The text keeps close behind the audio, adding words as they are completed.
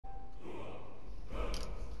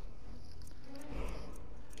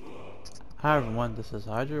Hi everyone, this is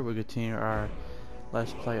Hydra. We continue our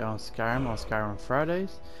Let's Play on Skyrim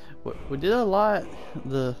Fridays. We did a lot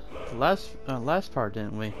the last part,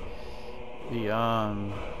 didn't we? We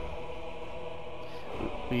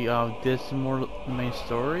did some more main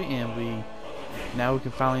story, and now we can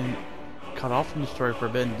finally cut off from the story for a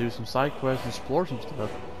bit and do some side quests and explore some stuff.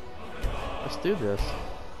 Let's do this.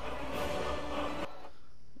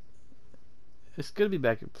 It's good to be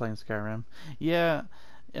back at playing Skyrim. Yeah,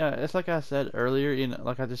 it's like I said earlier,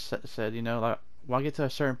 like I just said, like when I get to a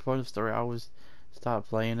certain point of the story, I always stop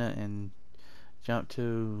playing it and jump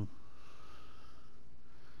to,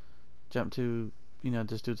 just do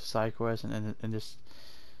the side quests and just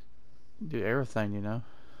do everything.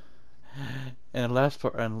 And the last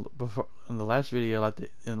part, and before in the last video, like the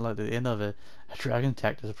end of it, a dragon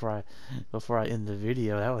attacked us before I end the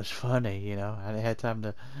video. That was funny, I didn't have time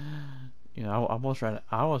to, I almost ran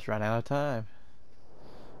out of time.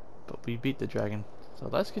 But we beat the dragon. So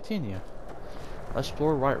let's continue. Let's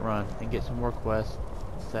explore Whiterun and get some more quests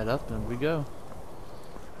set up, and we go.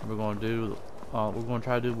 We're going to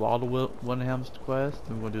try to do all the WindHelm's quests.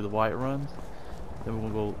 Then we're going to do the Whiteruns. Then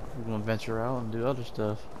we're going to venture out and do other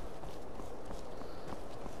stuff.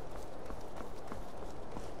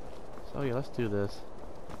 So yeah, let's do this.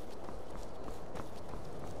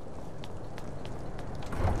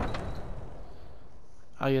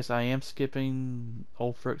 I guess I am skipping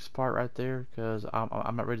Ulfric's part right there because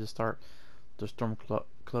I'm not ready to start the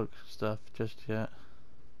Stormcloak stuff just yet.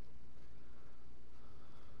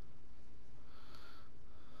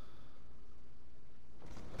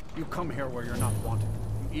 You come here where you're not wanted.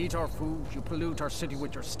 You eat our food, you pollute our city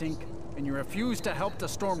with your stink, and you refuse to help the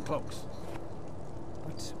Stormcloaks.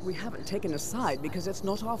 But we haven't taken a side because it's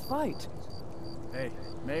not our fight. Hey,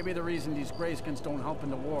 maybe the reason these Greyskins don't help in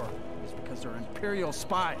the war is because they're Imperial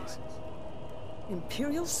spies.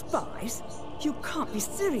 Imperial spies? You can't be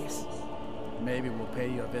serious. Maybe we'll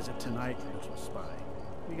pay you a visit tonight, little spy.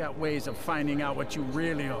 We got ways of finding out what you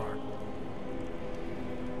really are.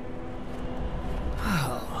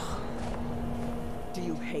 Do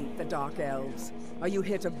you hate the Dark Elves? Are you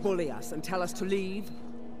here to bully us and tell us to leave?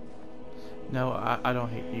 No, I don't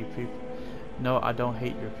hate you people. No, I don't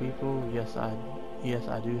hate your people. Yes, I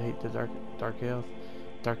do hate the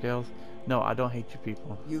Dark Elves. No, I don't hate your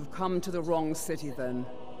people. You've come to the wrong city then.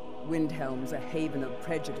 WindHelm's a haven of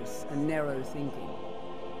prejudice and narrow thinking,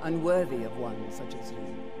 unworthy of one such as you.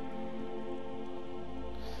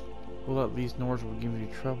 Well, at least Nords will give you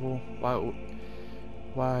trouble.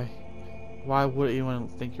 Why would anyone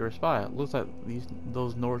think you're a spy? It looks like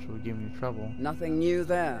those Nords would give you trouble. Nothing new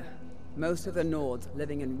there. Most of the Nords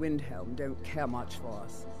living in WindHelm don't care much for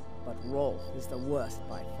us, but Rolf is the worst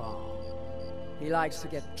by far. He likes to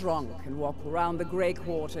get drunk and walk around the Grey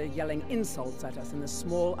Quarter yelling insults at us in the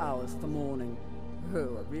small hours of the morning.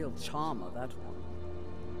 Oh, a real charmer, that one.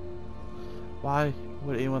 Why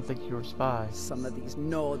would anyone think you're a spy? Some of these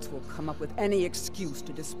Nords will come up with any excuse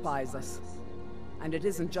to despise us. And it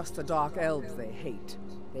isn't just the Dark Elves they hate.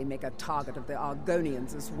 They make a target of the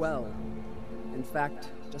Argonians as well. In fact,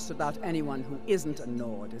 just about anyone who isn't a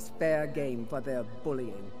Nord is fair game for their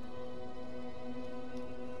bullying.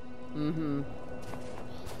 Mm-hmm.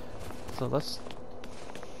 So let's...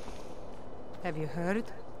 Have you heard?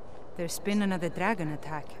 There's been another dragon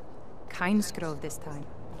attack. Kynesgrove this time.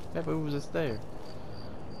 Yeah, but who was just there?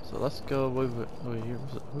 So let's go over here.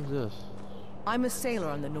 Who's this? I'm a sailor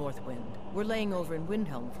on the North Wind. We're laying over in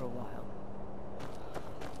WindHelm for a while.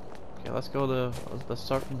 Okay, let's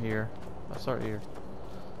start from here. Let's start here.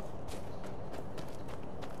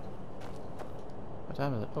 What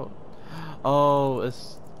time is it? Oh,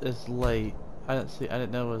 it's late. I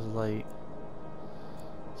didn't know it was late.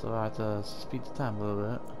 So I have to speed the time a little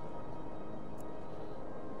bit.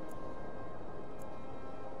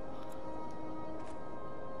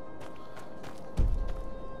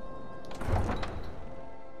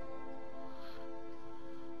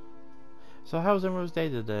 So how's everyone's day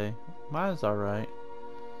today? Mine's alright.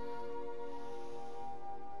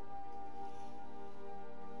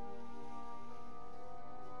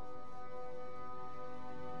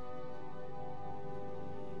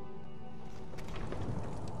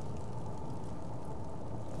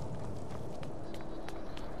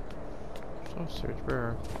 Search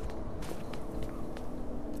where?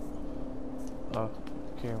 Oh,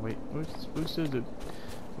 carry weight. We're still good.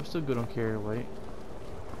 We're still good on carry weight.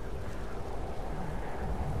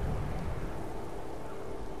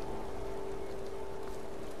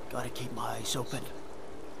 Gotta keep my eyes open.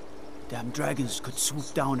 Damn dragons could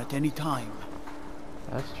swoop down at any time.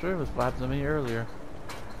 That's true. It was what happened to me earlier.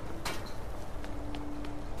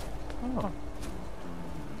 Oh.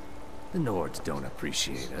 The Nords don't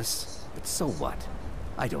appreciate us, but so what?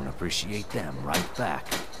 I don't appreciate them right back.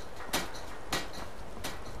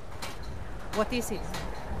 What is it?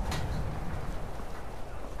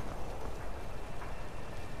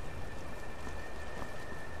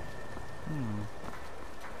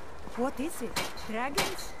 What is it?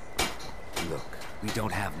 Dragons? Look, we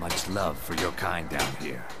don't have much love for your kind down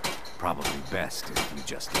here. Probably best if you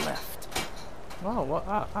just left. Oh, what?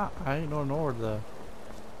 I ain't no Nord though.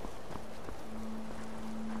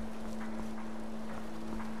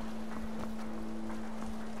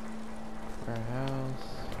 Warehouse.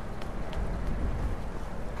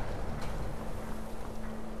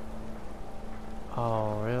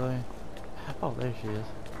 Oh, really? Oh, there she is.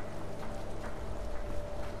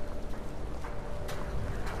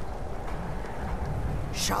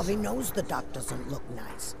 Shavi knows the dock doesn't look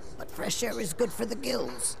nice, but fresh air is good for the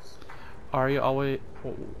gills. Are you always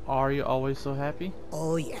so happy?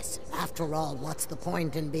 Oh yes, after all, what's the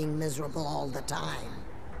point in being miserable all the time?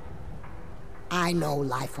 I know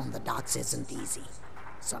life on the docks isn't easy.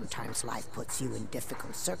 Sometimes life puts you in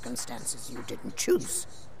difficult circumstances you didn't choose.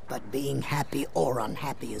 But being happy or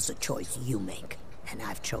unhappy is a choice you make. And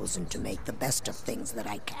I've chosen to make the best of things that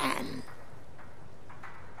I can.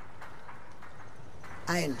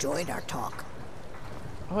 I enjoyed our talk.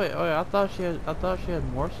 Oh wait, I thought she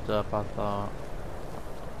had more stuff, I thought.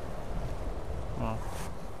 Oh.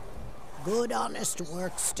 Good honest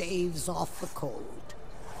work staves off the cold.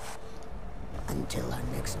 Until our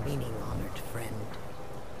next meeting, honored friend.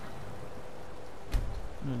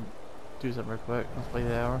 Do something real quick. Let's play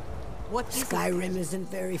the hour. What is Skyrim isn't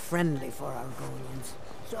very friendly for Argonians,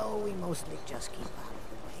 so we mostly just keep out of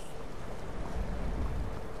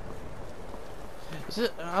the way.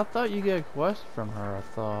 I thought you get a quest from her, I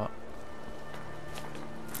thought.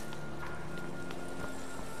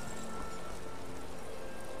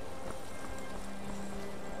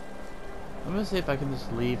 I'm gonna see if I can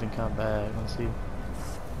just leave and come back. Let's see.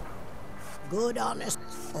 Good honest.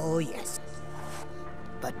 Oh yes.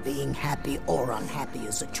 But being happy or unhappy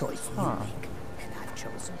is a choice you make. And I've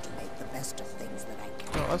chosen to make the best of things that I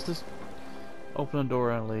can. So let's just open the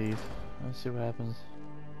door and leave. Let's see what happens.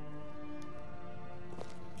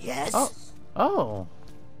 Yes? Oh! Oh!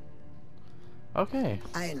 Okay.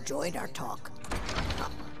 I enjoyed our talk.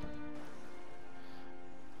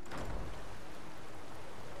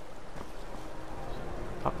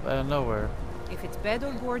 Pop out of nowhere. If it's bed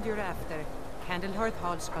or board you're after, Candlehearth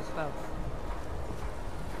Hall's got both.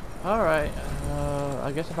 Alright,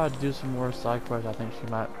 I guess if I do some more side quests, I think she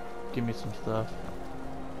might give me some stuff.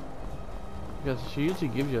 Because she usually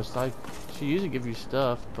gives you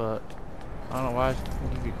stuff, but I don't know why she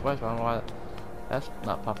give you quests. I don't know why that's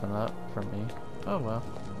not popping up for me. Oh well.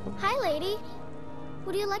 Hi, lady.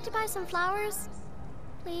 Would you like to buy some flowers?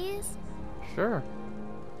 Please? Sure.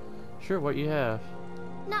 Sure, what you have?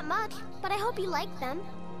 Not much, but I hope you like them.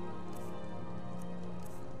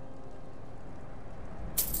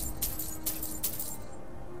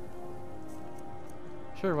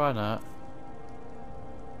 Sure, why not?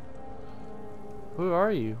 Who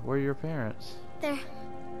are you? Where are your parents? They're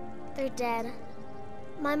dead.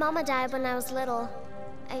 My mama died when I was little.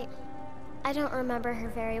 I don't remember her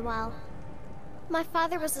very well. My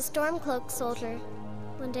father was a Stormcloak soldier.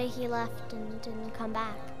 One day he left and didn't come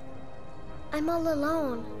back. I'm all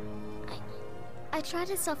alone. I try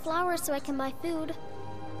to sell flowers so I can buy food.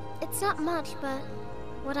 It's not much, but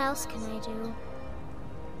what else can I do?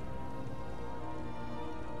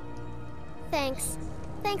 Thanks.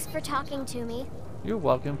 Thanks for talking to me. You're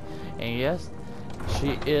welcome. And yes,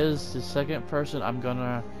 she is the second person second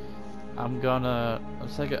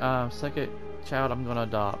child I'm gonna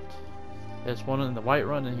adopt. There's one in the white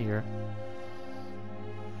run in here.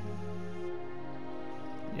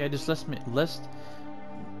 Yeah, just let's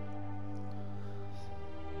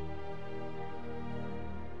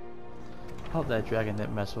hope that dragon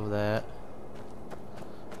didn't mess with that.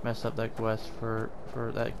 Mess up that quest for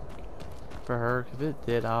her. If it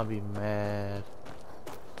did, I'll be mad.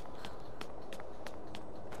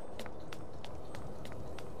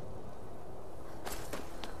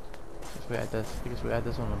 I guess we add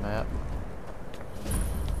this on the map.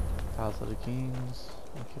 Palace of the Kings.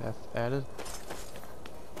 Okay, that's added.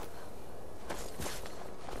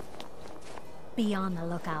 Be on the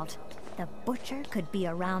lookout. The butcher could be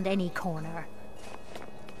around any corner.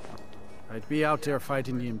 I'd be out there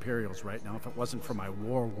fighting the Imperials right now if it wasn't for my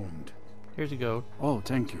war wound. Here you go. Oh,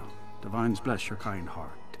 thank you. Divines bless your kind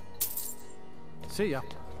heart. See ya.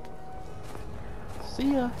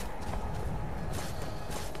 See ya.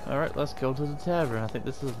 Alright, let's go to the tavern. I think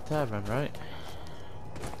this is the tavern, right?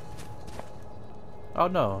 Oh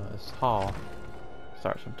no, it's Hall.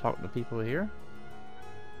 Start some talking to people here.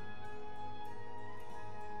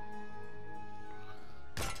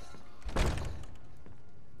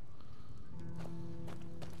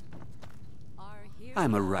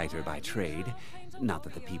 I'm a writer by trade. Not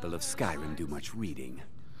that the people of Skyrim do much reading.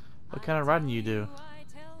 What kind of writing you do?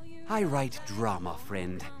 I write drama,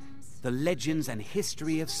 friend. The legends and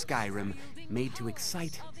history of Skyrim made to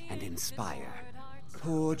excite and inspire.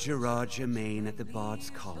 Poor Gerard Germain at the Bard's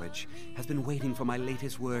College has been waiting for my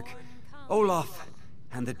latest work, Olaf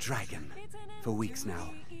and the Dragon, for weeks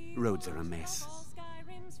now. Roads are a mess.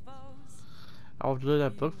 I would deliver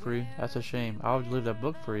that book for you. That's a shame. I would deliver that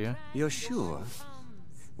book for you. You're sure?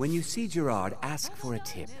 When you see Gerard, ask for a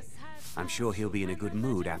tip. I'm sure he'll be in a good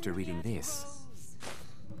mood after reading this.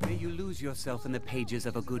 May you lose yourself in the pages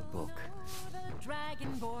of a good book.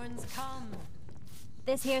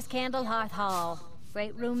 This here's Candlehearth Hall.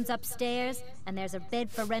 Great rooms upstairs, and there's a bed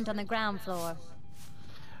for rent on the ground floor.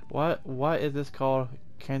 What is this called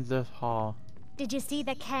Kansas Hall? Did you see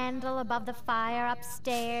the candle above the fire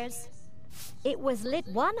upstairs? It was lit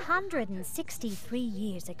 163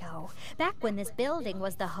 years ago, back when this building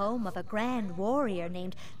was the home of a grand warrior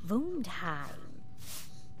named WindHelm.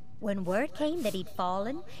 When word came that he'd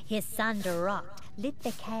fallen, his son Durant lit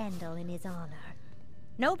the candle in his honor.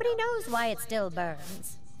 Nobody knows why it still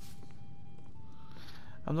burns.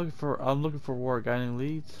 I'm looking for war. Got any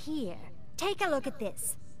leads? Here, take a look at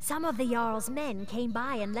this. Some of the Jarl's men came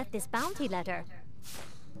by and left this bounty letter.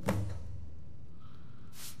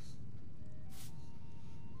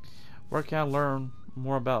 Where can I learn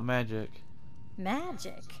more about magic?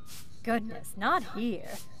 Magic? Goodness, not here.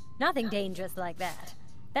 Nothing dangerous like that.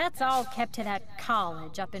 That's all kept to that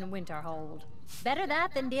college up in Winterhold. Better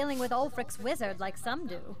that than dealing with Ulfric's wizard like some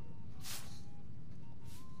do.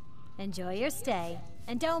 Enjoy your stay,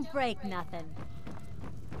 and don't break nothing.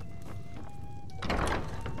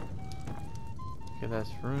 Okay, that's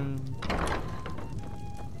room.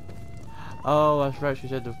 Oh, that's right. She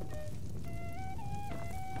said the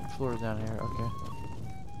floor is down here. Okay.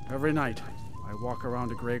 Every night, I walk around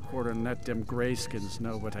the Grey Quarter and let them greyskins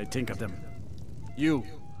know what I think of them. You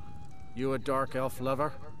a dark elf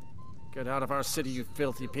lover? Get out of our city, you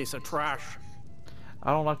filthy piece of trash!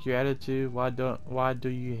 I don't like your attitude. Why do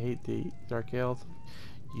you hate the dark elves?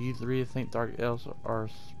 You really think dark elves are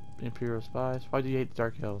Imperial spies? Why do you hate the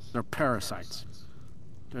dark elves? They're parasites.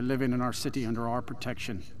 They're living in our city under our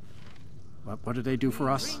protection. What do they do for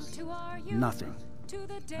us? Nothing.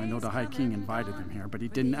 I know the High King invited them here, but he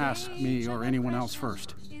didn't ask me or anyone else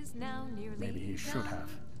first. Maybe he should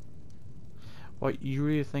have. What, you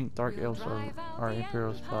really think dark elves are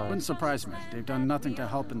Imperial spies? Wouldn't surprise me. They've done nothing to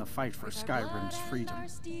help in the fight for Skyrim's freedom.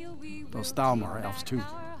 Those Thalmor elves, too.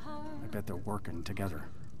 I bet they're working together.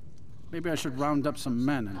 Maybe I should round up some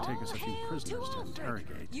men and take us a few prisoners to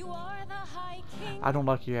interrogate. I don't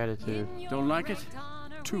like your attitude. Don't like it?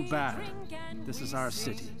 Too bad. This is our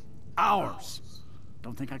city. Ours!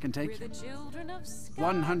 Don't think I can take it?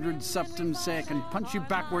 100 septums say I can punch you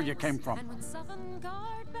back where you came from.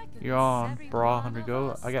 You're on, bra. 100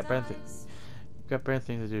 go. I got better things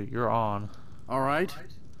to do. You're on. All right.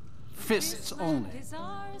 Fists only.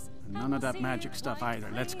 And none of that magic stuff either.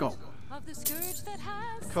 Let's go.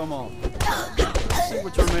 Come on. Let's see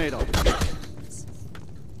what you're made of.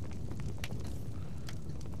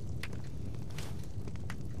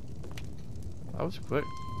 That was quick.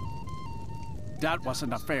 That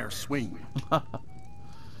wasn't a fair swing.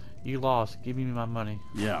 You lost. Give me my money.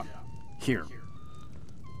 Yeah. Here.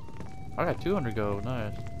 I got 200 gold.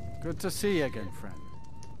 Nice. Good to see you again, friend.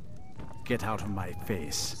 Get out of my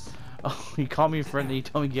face. Oh, you call me friend and you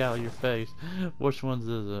tell me get out of your face. Which ones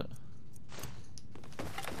is it?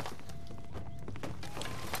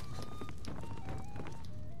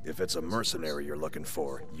 If it's a mercenary you're looking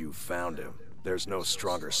for, you found him. There's no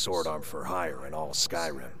stronger sword arm for hire in all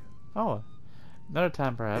Skyrim. Oh, another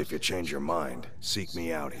time perhaps. If you change your mind, seek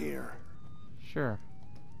me out here. Sure.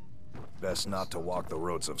 Best not to walk the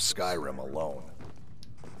roads of Skyrim alone.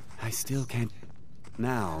 I still can't.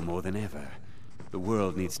 Now more than ever, the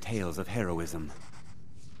world needs tales of heroism.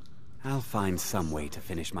 I'll find some way to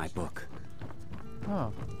finish my book.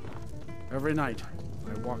 Oh. Every night,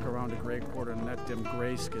 I walk around the Grey Quarter and let them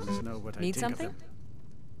greyskins know what I Need think something? of them.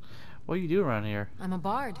 What do you do around here? I'm a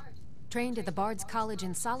bard, trained at the Bard's College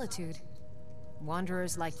in Solitude.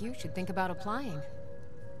 Wanderers like you should think about applying.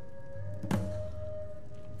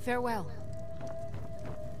 Farewell.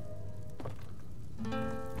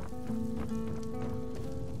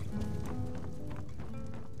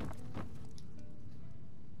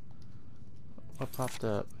 What popped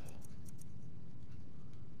up?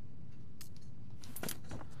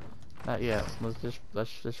 Yeah,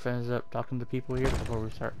 let's just finish up talking to people here before we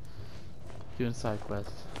start doing side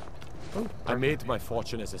quests. Oh, I made my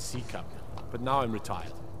fortune as a sea captain, but now I'm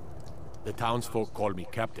retired. The townsfolk call me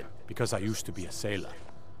captain because I used to be a sailor.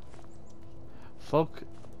 Folk,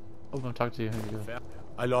 I'm gonna talk to you. Here you go.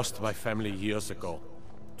 I lost my family years ago.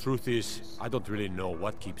 Truth is, I don't really know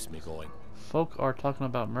what keeps me going. Folk are talking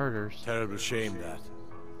about murders. Terrible shame that.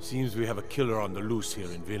 Seems we have a killer on the loose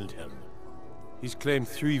here in WindHelm. He's claimed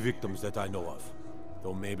 3 victims that I know of,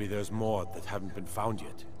 though maybe there's more that haven't been found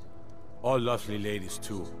yet. All lovely ladies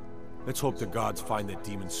too. Let's hope the gods find that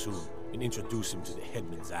demon soon and introduce him to the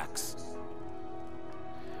headman's axe.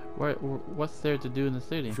 What's there to do in the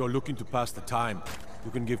city? If you're looking to pass the time,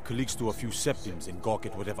 you can give Calixto a few septims and gawk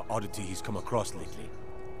at whatever oddity he's come across lately.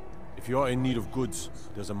 If you're in need of goods,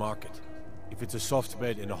 there's a market. If it's a soft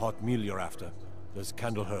bed and a hot meal you're after, there's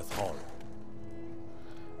Candlehearth Hall.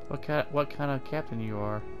 What kind of captain you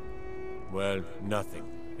are? Well, nothing.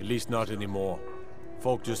 At least not anymore.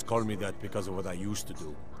 Folk just call me that because of what I used to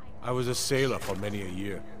do. I was a sailor for many a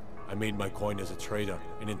year. I made my coin as a trader,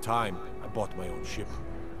 and in time, I bought my own ship.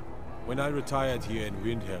 When I retired here in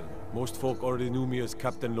WindHelm, most folk already knew me as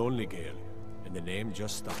Captain Lonelygale, and the name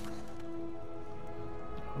just stuck.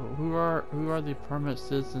 Who are the permanent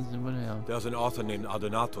citizens in WindHelm? There's an author named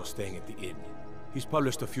Adonato staying at the inn. He's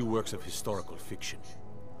published a few works of historical fiction.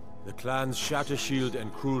 The clans Shattershield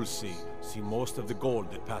and Cruelsea see most of the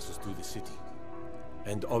gold that passes through the city.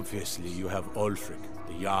 And obviously you have Ulfric,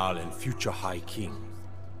 the Jarl and future High King.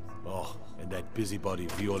 Oh, and that busybody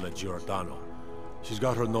Viola Giordano. She's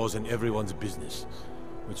got her nose in everyone's business,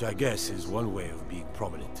 which I guess is one way of being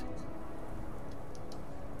prominent.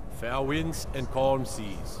 Fair winds and calm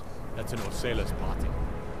seas. That's an old sailor's party.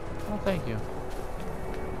 Oh, thank you.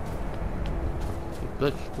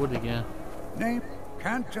 Glitched wood again. Nay,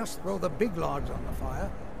 can't just throw the big logs on the fire.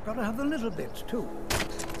 Gotta have the little bits, too.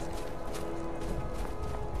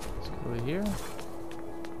 Let's go here.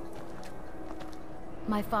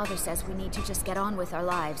 My father says we need to just get on with our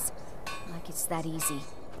lives. Like it's that easy.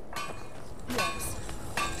 Yes.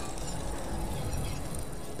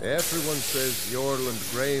 Everyone says Jorland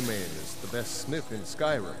Greymane is the best smith in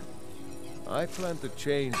Skyrim. I plan to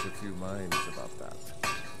change a few minds about that.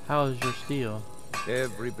 How is your steel?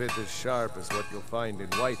 Every bit as sharp as what you'll find in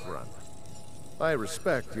Whiterun. I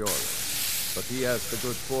respect Jorland, but he has the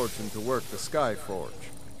good fortune to work the Skyforge.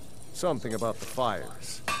 Something about the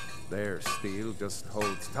fires. Their steel just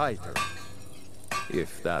holds tighter.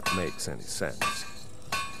 If that makes any sense.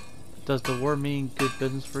 Does the war mean good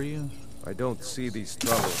business for you? I don't see these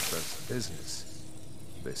troubles as business.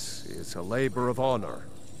 This is a labor of honor.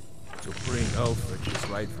 To bring Ulfric his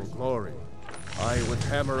rightful glory, I would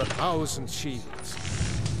hammer 1,000 shields.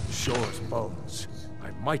 Sure as bones.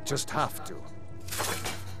 I might just have to.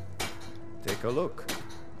 Take a look.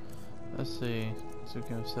 Let's see. So we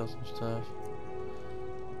can sell some stuff.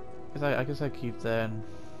 I guess I keep that.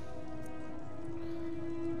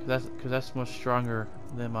 Cause that's much stronger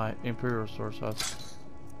than my Imperial sword, so I'll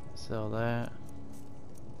sell that.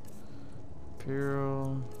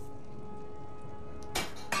 Imperial.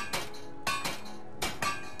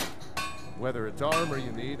 Whether it's armor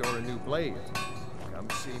you need or a new blade, come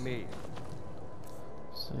see me.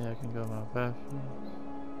 See, I can go my bathroom.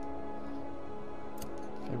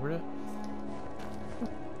 Favorite?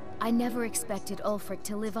 I never expected Ulfric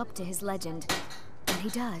to live up to his legend, and he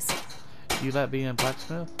does. You like being a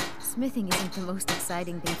blacksmith? Smithing isn't the most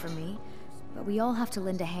exciting thing for me, but we all have to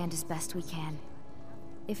lend a hand as best we can.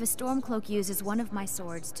 If a Stormcloak uses one of my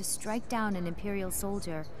swords to strike down an Imperial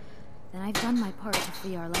soldier, then I've done my part to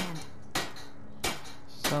free our land.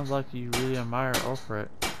 Sounds like you really admire Ulfric.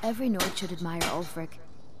 Every Nord should admire Ulfric.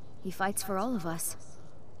 He fights for all of us.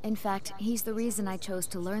 In fact, he's the reason I chose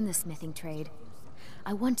to learn the smithing trade.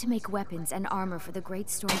 I want to make weapons and armor for the great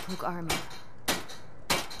Stormcloak army.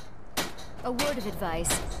 A word of advice,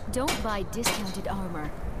 don't buy discounted armor.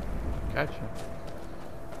 Gotcha.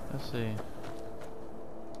 Let's see.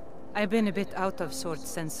 I've been a bit out of sorts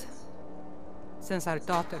since our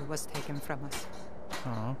daughter was taken from us.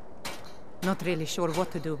 Oh. Not really sure what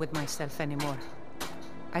to do with myself anymore.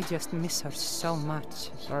 I just miss her so much.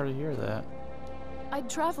 Sorry to hear that. I'd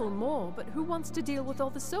travel more, but who wants to deal with all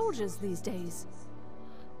the soldiers these days?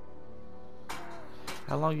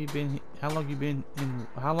 How long you been in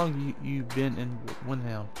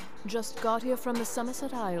WindHelm? Just got here from the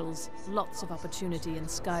Somerset Isles. Lots of opportunity in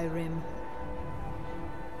Skyrim.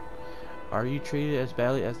 Are you treated as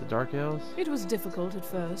badly as the Dark Elves? It was difficult at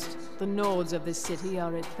first. The Nords of this city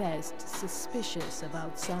are at best suspicious of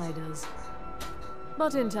outsiders.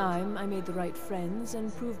 But in time, I made the right friends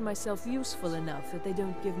and proved myself useful enough that they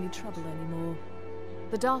don't give me trouble anymore.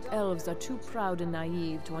 The Dark Elves are too proud and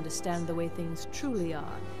naive to understand the way things truly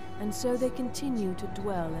are, and so they continue to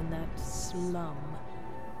dwell in that slum.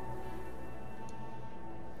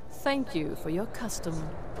 Thank you for your custom.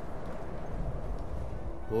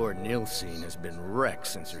 Poor Nilsine has been wrecked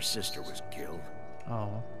since her sister was killed.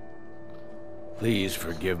 Oh. Please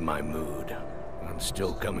forgive my mood. I'm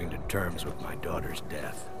still coming to terms with my daughter's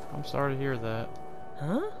death. I'm sorry to hear that.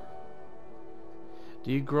 Huh?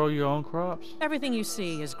 Do you grow your own crops? Everything you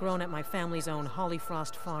see is grown at my family's own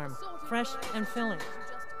Hollyfrost farm, fresh and filling.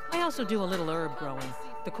 I also do a little herb growing.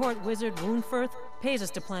 The court wizard, Woundfirth, pays us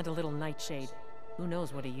to plant a little nightshade. Who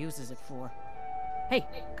knows what he uses it for? Hey,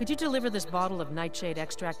 could you deliver this bottle of nightshade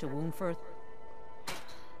extract to Woundfirth?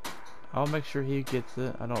 I'll make sure he gets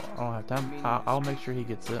it. I don't have time. I'll make sure he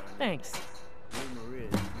gets it. Thanks.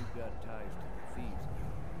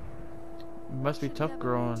 It must be tough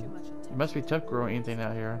growing. It must be tough growing anything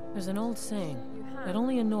out here. There's an old saying that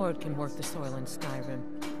only a Nord can work the soil in Skyrim.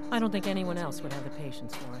 I don't think anyone else would have the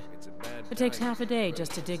patience for it. It takes half a day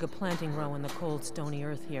just to dig a planting row in the cold, stony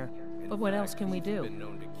earth here. But what else can we do?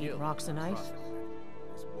 Eat rocks and ice?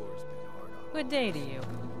 Good day to you.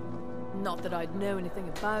 Not that I'd know anything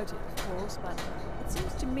about it, of course, but it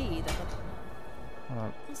seems to me that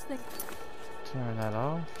the turn that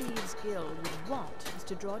off. Thieves Guild would want is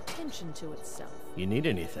to draw attention to itself. You need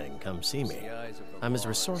anything, come see me. I'm as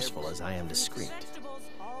resourceful as I am discreet.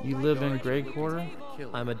 You live in Grey Quarter?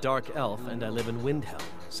 I'm a dark elf and I live in WindHelm,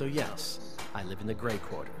 so yes, I live in the Grey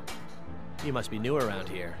Quarter. You must be new around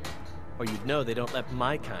here, or you'd know they don't let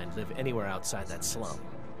my kind live anywhere outside that slum.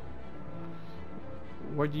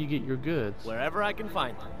 Where do you get your goods? Wherever I can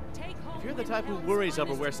find them. If you're the type who worries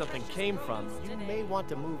over where something came from, you may want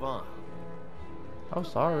to move on. Oh,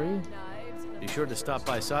 sorry. Be sure to stop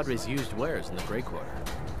by Sadri's used wares in the Grey Quarter.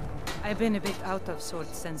 I've been a bit out of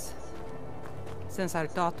sorts since our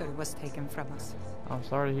daughter was taken from us. I'm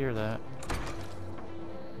sorry to hear that.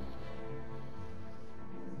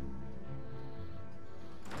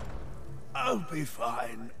 I'll be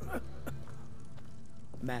fine.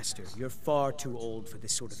 Master, you're far too old for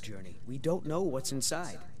this sort of journey. We don't know what's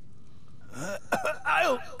inside.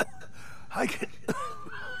 I can...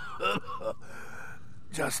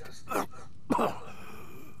 just...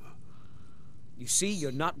 You see,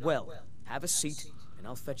 you're not well. Have a seat, and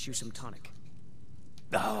I'll fetch you some tonic.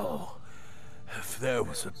 Oh, if there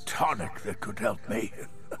was a tonic that could help me,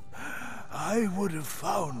 I would have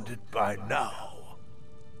found it by now.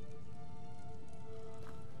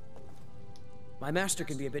 My master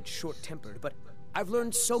can be a bit short-tempered, but I've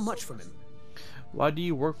learned so much from him. Why do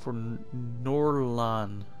you work for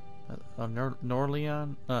Norlion?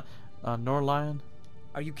 Norlion?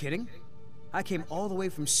 Are you kidding? I came all the way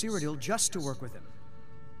from Cyrodiil just to work with him.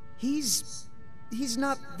 He's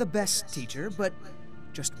not the best teacher, but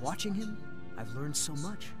just watching him, I've learned so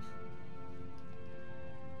much.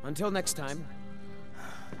 Until next time.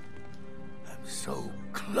 I'm so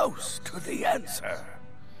close to the answer.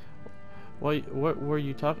 What were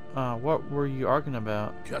you arguing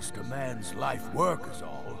about? Just a man's life work is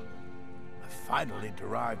all. I finally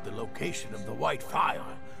derived the location of the White Fire,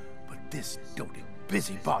 but this doting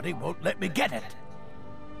busybody won't let me get it.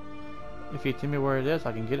 If you tell me where it is,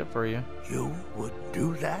 I can get it for you. You would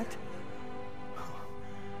do that?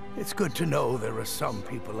 It's good to know there are some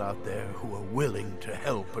people out there who are willing to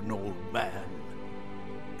help an old man.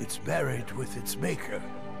 It's buried with its maker,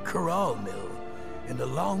 Coralmill, in a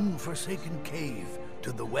long-forsaken cave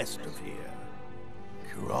to the west of here.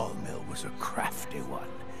 Coralmill was a crafty one,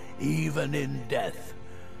 even in death.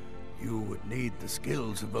 You would need the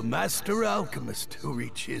skills of a master alchemist to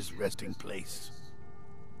reach his resting place.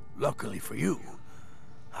 Luckily for you,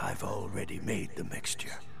 I've already made the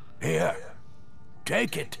mixture. Here,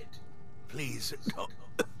 take it. Please,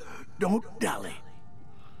 don't dally.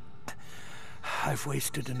 I've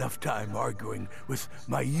wasted enough time arguing with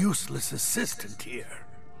my useless assistant here.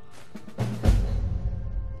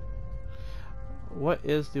 What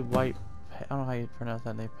is the white... I don't know how you pronounce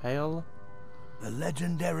that name. Pale? The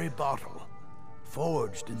legendary bottle,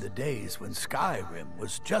 forged in the days when Skyrim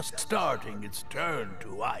was just starting its turn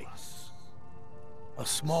to ice. A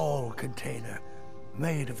small container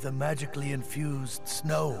made of the magically infused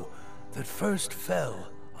snow that first fell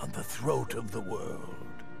on the throat of the world.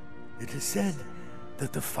 It is said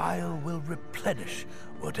that the phial will replenish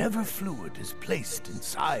whatever fluid is placed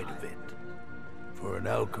inside of it. For an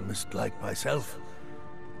alchemist like myself,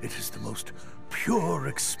 it is the most pure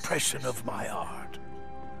expression of my art.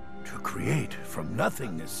 To create from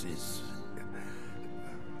nothingness is...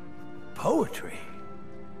 poetry.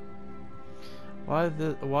 Why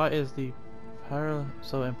is the fire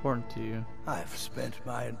so important to you? I've spent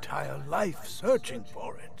my entire life searching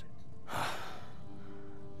for it.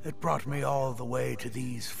 It brought me all the way to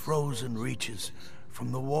these frozen reaches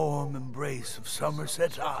from the warm embrace of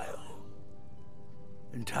Somerset Isle.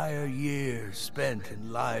 Entire years spent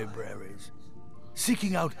in libraries,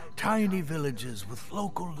 seeking out tiny villages with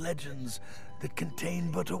local legends that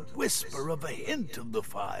contain but a whisper of a hint of the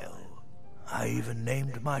file. I even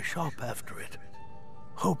named my shop after it,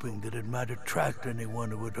 hoping that it might attract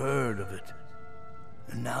anyone who had heard of it.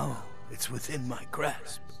 And now it's within my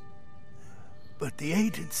grasp. But the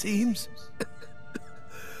Eight, it seems,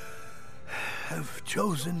 have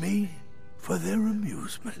chosen me for their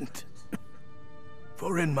amusement.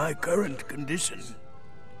 For in my current condition,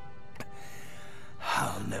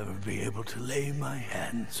 I'll never be able to lay my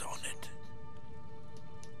hands on it.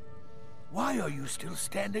 Why are you still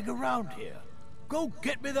standing around here? Go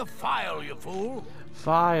get me the file, you fool!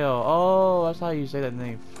 File. Oh, that's how you say that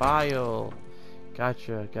name. File.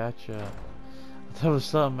 Gotcha. That was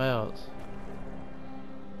something else.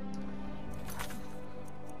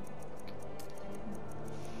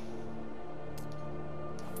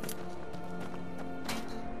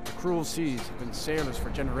 The cruel seas have been sailors for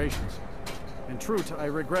generations. In truth, I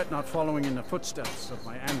regret not following in the footsteps of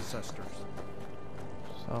my ancestors.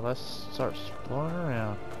 So let's start exploring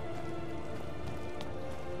around.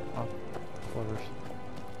 Oh, quarters.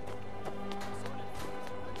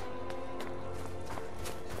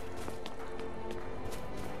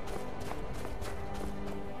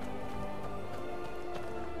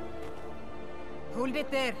 Hold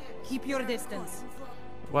it there. Keep your distance.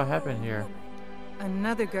 What happened here?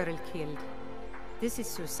 Another girl killed. This is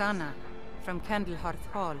Susanna from Candlehearth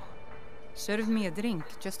Hall. Served me a drink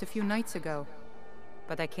just a few nights ago,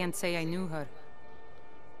 but I can't say I knew her.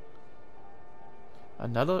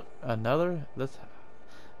 Another?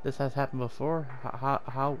 This has happened before?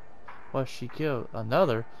 How was she killed?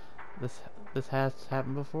 Another? This has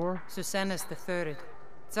happened before? Susanna's the third.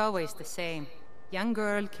 It's always the same. Young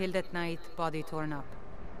girl killed at night, body torn up.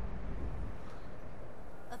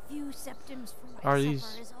 A few septims from my Are supper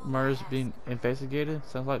these is all murders I have. being investigated?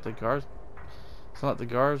 Sounds like the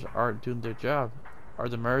guards aren't doing their job. Are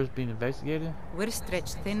the murders being investigated? We're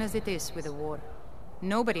stretched thin as it is with the war.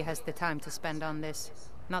 Nobody has the time to spend on this.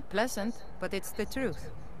 Not pleasant, but it's the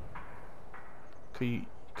truth. Could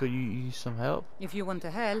you use some help? If you want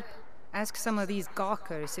to help, ask some of these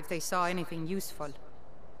gawkers if they saw anything useful.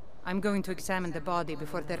 I'm going to examine the body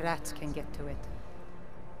before the rats can get to it.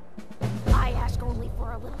 I ask only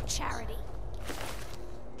for a little charity.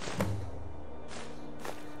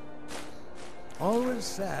 Always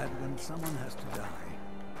sad when someone has to die.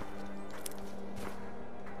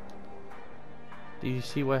 Do you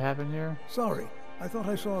see what happened here? Sorry, I thought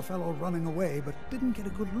I saw a fellow running away, but didn't get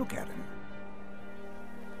a good look at him.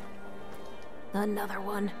 Another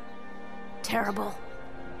one. Terrible.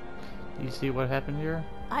 Do you see what happened here?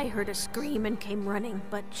 I heard a scream and came running,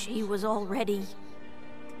 but she was already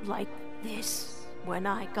like this when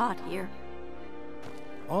I got here.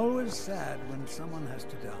 Always sad when someone has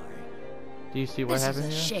to die. Do you see what happened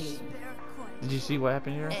This is a here? shame. Did you see what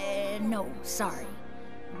happened here? No, sorry.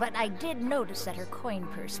 But I did notice that her coin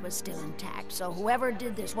purse was still intact, so whoever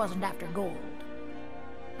did this wasn't after gold.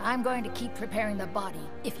 I'm going to keep preparing the body,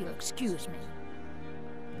 if you'll excuse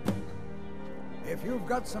me. If you've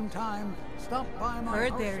got some time, stop by my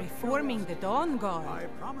Heard house they're at reforming the Dawn Guard. I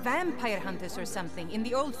promise Vampire hunters or something in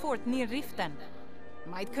the old fort near Riften.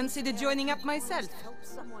 Might consider joining up myself.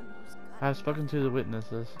 I've spoken to the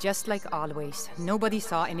witnesses. Just like always, nobody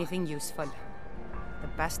saw anything useful. The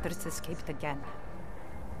bastards escaped again.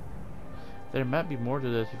 There might be more to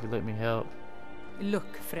this if you let me help.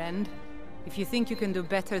 Look, friend. If you think you can do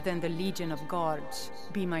better than the Legion of Guards,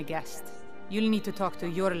 be my guest. You'll need to talk to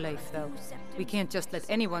your life, though. We can't just let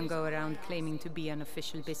anyone go around claiming to be an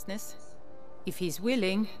official business. If he's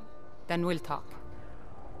willing, then we'll talk.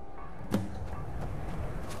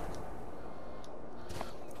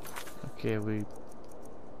 Okay, we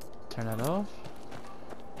turn that off.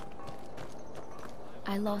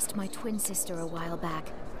 I lost my twin sister a while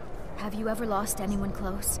back. Have you ever lost anyone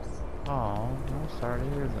close? Oh, I'm sorry to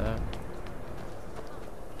hear that.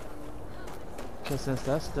 Okay, since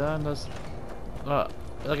that's done, let's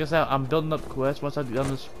like I said, I'm building up quests. Once I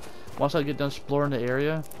get done exploring the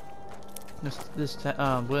area,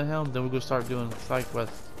 WindHelm, then we're gonna start doing side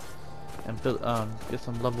quests and build get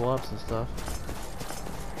some level ups and stuff.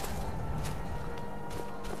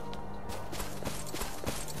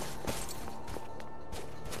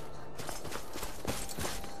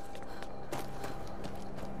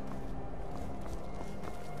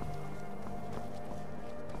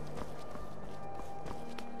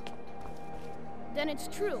 then it's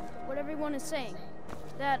true, what everyone is saying.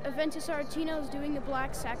 That Aventus Aretino is doing the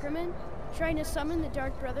Black Sacrament, trying to summon the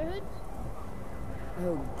Dark Brotherhood?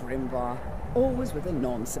 Oh, Grimvar, always with the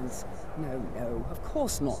nonsense. No, of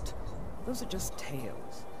course not. Those are just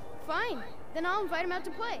tales. Fine, then I'll invite him out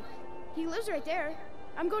to play. He lives right there.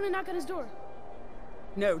 I'm going to knock on his door.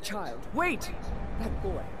 No, child, wait! That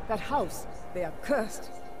boy, that house, they are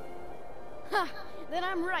cursed. Ha! Then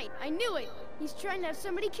I'm right. I knew it. He's trying to have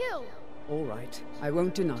somebody killed. All right, I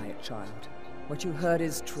won't deny it, child. What you heard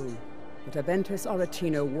is true. But Aventus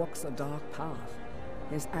Aretino walks a dark path.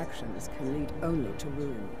 His actions can lead only to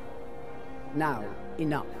ruin. Now,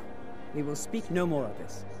 enough. We will speak no more of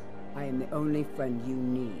this. I am the only friend you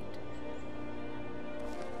need.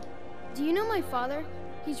 Do you know my father?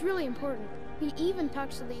 He's really important. He even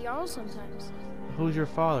talks to the Jarl sometimes. Who's your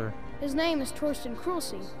father? His name is Torsten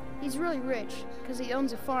Krulsey. He's really rich, because he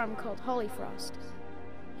owns a farm called Hollyfrost.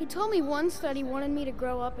 He told me once that he wanted me to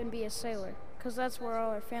grow up and be a sailor, because that's where all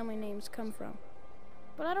our family names come from.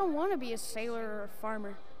 But I don't want to be a sailor or a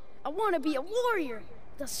farmer. I want to be a warrior!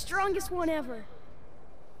 The strongest one ever!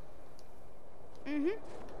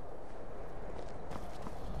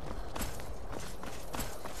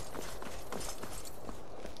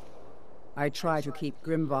 I try to keep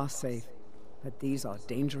Grimvar safe, but these are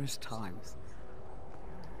dangerous times.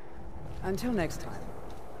 Until next time,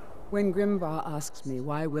 when Grimvar asks me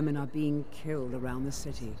why women are being killed around the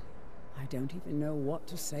city, I don't even know what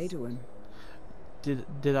to say to him.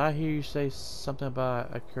 Did I hear you say something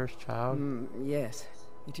about a cursed child? Yes,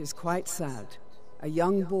 it is quite sad. A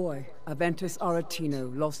young boy, Aventus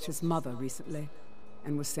Aretino, lost his mother recently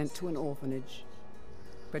and was sent to an orphanage.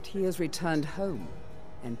 But he has returned home,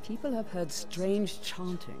 and people have heard strange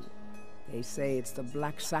chanting. They say it's the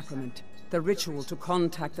Black Sacrament, the ritual to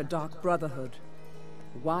contact the Dark Brotherhood.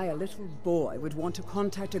 Why a little boy would want to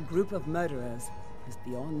contact a group of murderers is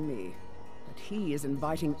beyond me. But he is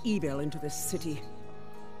inviting evil into this city.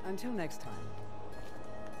 Until next time.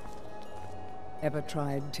 Ever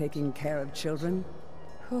tried taking care of children?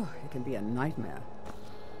 It can be a nightmare.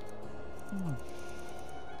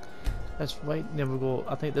 Let's wait, then we'll go.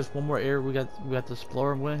 I think there's one more area we got to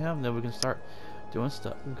explore in WindHelm, then we can start doing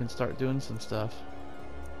stuff. We can start doing some stuff.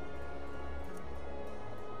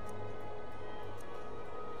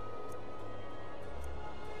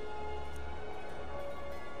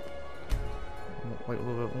 Wait a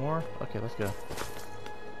little bit more. Okay, let's go.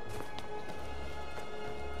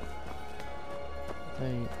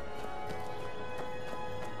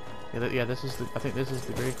 Yeah, this is the. I think this is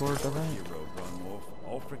the Grey Quarters. I think. Hero, Gunwolf.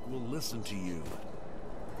 Ulfric will listen to you.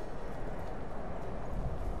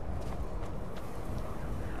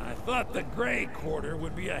 I thought the Grey Quarter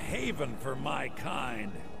would be a haven for my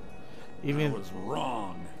kind. I was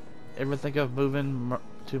wrong. Ever think of moving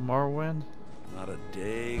to Morrowind? Not a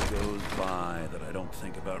day goes by that I don't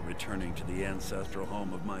think about returning to the ancestral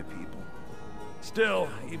home of my people. Still,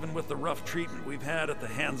 even with the rough treatment we've had at the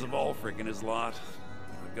hands of Ulfric and his lot,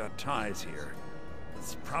 I've got ties here.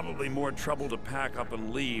 It's probably more trouble to pack up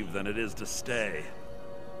and leave than it is to stay.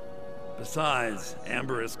 Besides,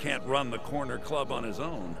 Amberus can't run the corner club on his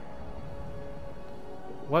own.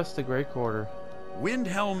 What's the Grey Quarter?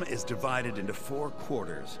 WindHelm is divided into 4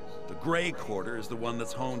 quarters. The Grey Quarter is the one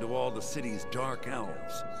that's home to all the city's dark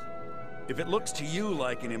elves. If it looks to you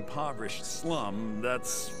like an impoverished slum,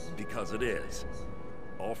 that's because it is.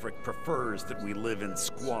 Ulfric prefers that we live in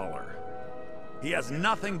squalor. He has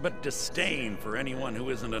nothing but disdain for anyone who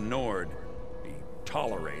isn't a Nord. He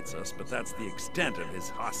tolerates us, but that's the extent of his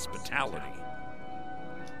hospitality.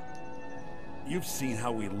 You've seen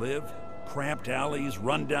how we live. Cramped alleys,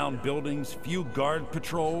 run-down buildings, few guard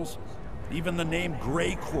patrols. Even the name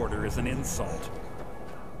Grey Quarter is an insult.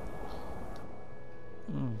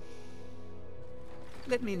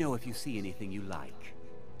 Let me know if you see anything you like.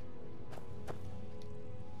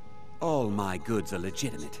 All my goods are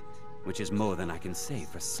legitimate, which is more than I can say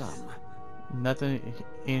for some. Nothing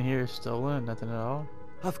in here is stolen? Nothing at all?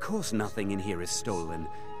 Of course nothing in here is stolen.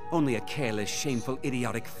 Only a careless, shameful,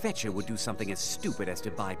 idiotic fetcher would do something as stupid as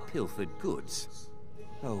to buy pilfered goods.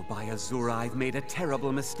 Oh, by Azura, I've made a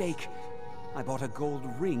terrible mistake. I bought a gold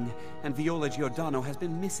ring, and Viola Giordano has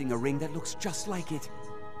been missing a ring that looks just like it.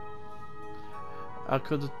 I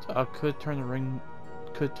could turn the ring.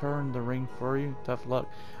 Could turn the ring for you. Tough luck.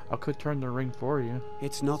 I could turn the ring for you.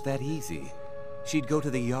 It's not that easy. She'd go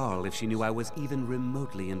to the Jarl if she knew I was even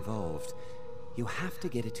remotely involved. You have to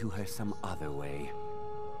get it to her some other way.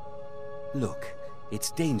 Look,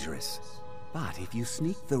 it's dangerous. But if you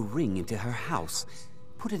sneak the ring into her house,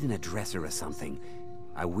 put it in a dresser or something,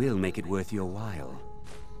 I will make it worth your while.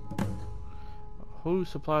 Who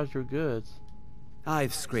supplies your goods?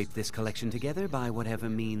 I've scraped this collection together by whatever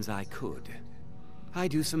means I could. I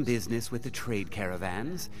do some business with the trade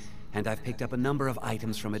caravans, and I've picked up a number of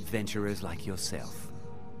items from adventurers like yourself.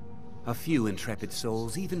 A few intrepid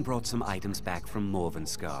souls even brought some items back from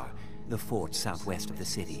Morvenskar, the fort southwest of the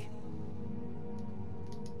city.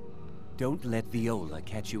 Don't let Viola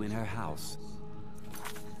catch you in her house.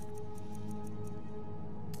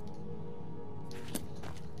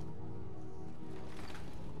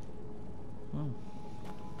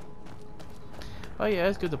 Oh yeah,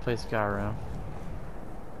 it's good to play Skyrim.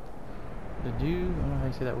 I don't know how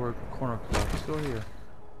you say that word, corner club. Let's go here.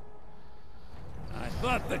 I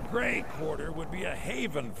thought the Grey Quarter would be a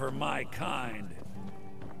haven for my kind.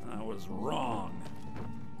 I was wrong.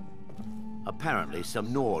 Apparently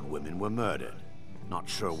some Nord women were murdered. Not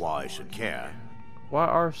sure why I should care. Why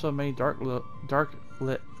are so many dark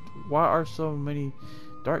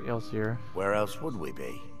elves here? Where else would we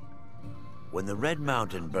be? When the Red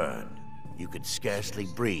Mountain burned, you could scarcely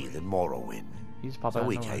breathe in Morrowind. So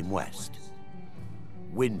we came west.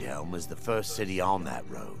 WindHelm is the first city on that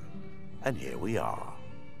road, and here we are.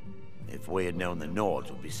 If we had known the Nords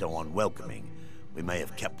would be so unwelcoming, we may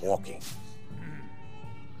have kept walking.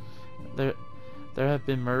 There have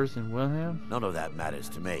been murders in WindHelm? None of that matters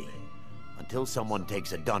to me. Until someone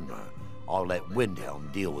takes a Dunmer, I'll let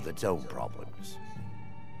WindHelm deal with its own problems.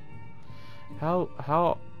 How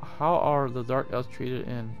are the Dark Elves treated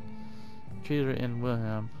in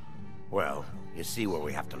WindHelm? Well, you see where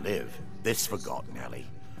we have to live. This forgotten alley.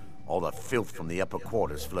 All the filth from the upper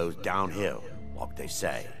quarters flows downhill, like they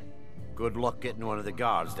say. Good luck getting one of the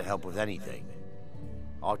guards to help with anything.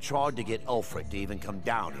 I tried to get Ulfric to even come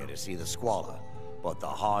down here to see the squalor, but the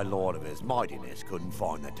High Lord of his mightiness couldn't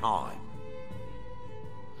find the time.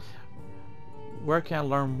 Where can I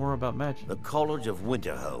learn more about magic? The College of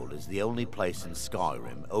Winterhold is the only place in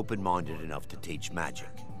Skyrim open-minded enough to teach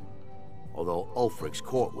magic. Although Ulfric's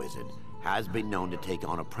court wizard has been known to take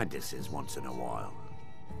on apprentices once in a while.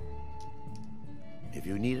 If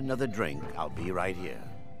you need another drink, I'll be right here.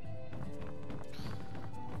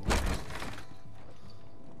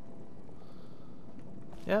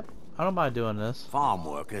 Yep, I don't mind doing this. Farm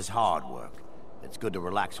work is hard work. It's good to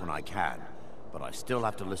relax when I can, but I still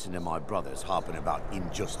have to listen to my brothers harping about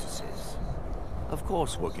injustices. Of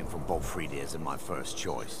course working for Bolfrida isn't my first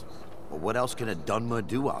choice, but what else can a Dunmer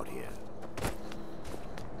do out here?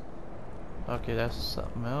 Okay, that's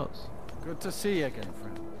something else. Good to see you again,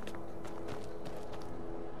 friend.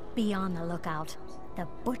 Be on the lookout. The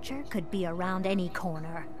butcher could be around any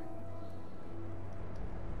corner.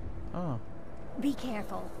 Oh. Be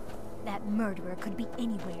careful. That murderer could be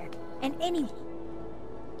anywhere, and any.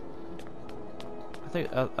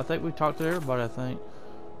 I think we talked to everybody. I think.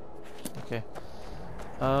 Okay.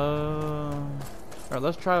 All right.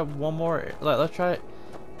 Let's try one more. Let's try.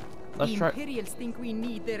 The Imperials think we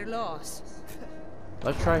need their laws.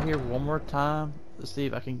 Let's try here one more time. Let's see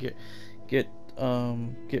if I can get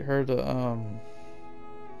her to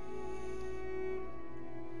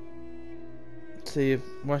see if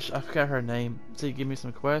I forgot her name. See, give me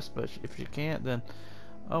some quests, but if she can't, then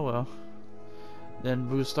oh well. Then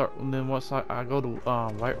we'll start. And then once I go to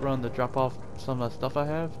Whiterun to drop off some of the stuff I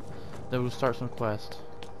have, then we'll start some quests.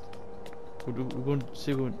 We're going to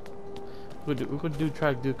see what we're going to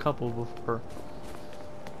try to do a couple before.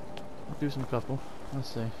 I'll do some couple.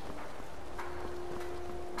 Let's see.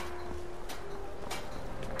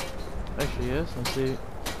 Actually, yes. Let's see.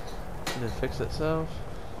 Did it fix itself?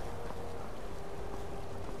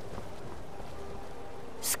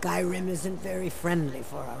 Skyrim isn't very friendly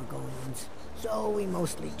for our golems, so we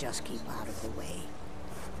mostly just keep out of the way.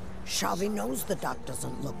 Shavi knows the dock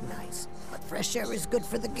doesn't look nice, but fresh air is good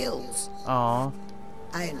for the gills. Aww.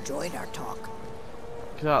 I enjoyed our talk.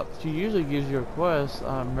 She usually gives you a quest.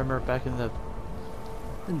 I remember back in the...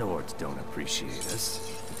 The Nords don't appreciate us.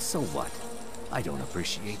 So what? I don't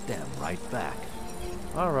appreciate them right back.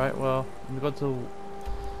 Alright, well, let me go to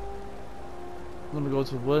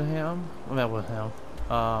WindHelm. I mean, WindHelm.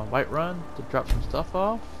 Whiterun to drop some stuff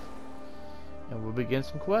off. And we'll begin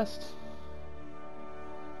some quests.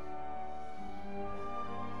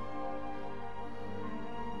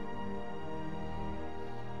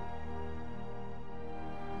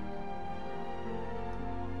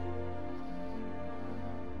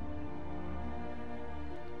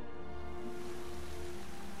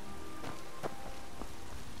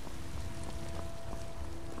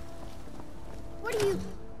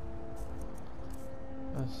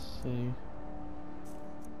 Let's see.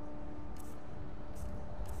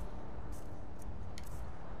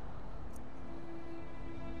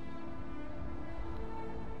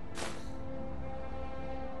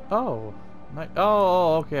 Oh,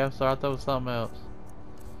 Oh, okay. I'm sorry. I thought it was something else.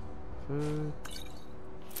 Food.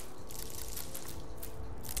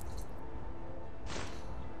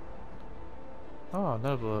 Oh,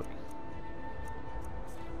 notebook.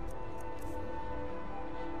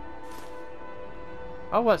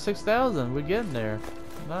 Oh, what? 6,000. We're getting there.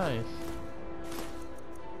 Nice.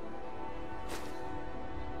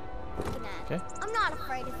 Okay. I'm not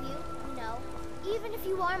afraid of you, no. Even if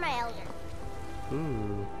you are my elder.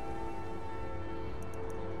 Ooh.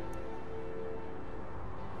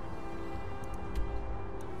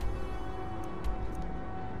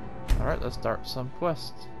 Alright, let's start some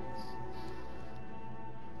quests.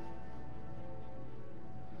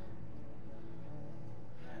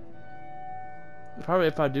 Probably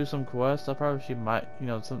if I do some quests, she might, you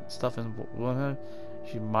know, some stuff in WindHelm,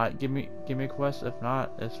 she might give me a quest. If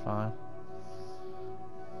not, it's fine.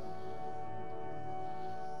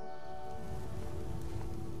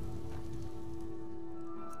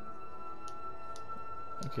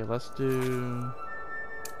 Okay, let's do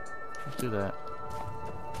that.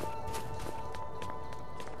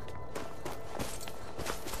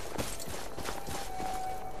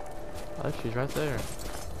 Oh, she's right there.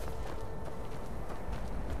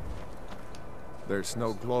 There's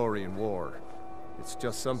no glory in war. It's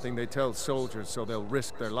just something they tell soldiers so they'll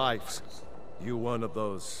risk their lives. You one of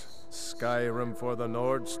those Skyrim for the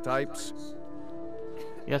Nords types?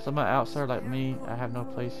 Yes, I'm an outsider like me. I have no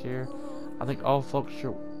place here. I think all folks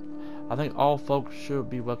should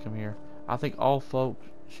be welcome here.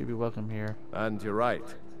 And you're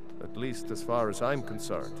right. At least as far as I'm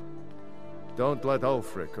concerned. Don't let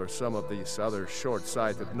Ulfric or some of these other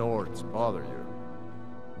short-sighted Nords bother you.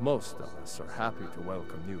 Most of us are happy to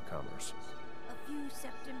welcome newcomers.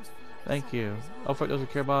 Thank you. Ulfric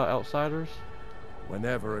doesn't care about outsiders?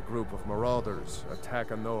 Whenever a group of marauders attack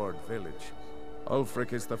a Nord village,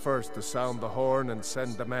 Ulfric is the first to sound the horn and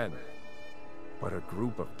send the men. But a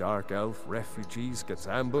group of Dark Elf refugees gets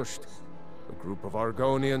ambushed, a group of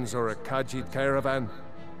Argonians or a Khajiit caravan,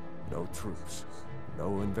 no troops,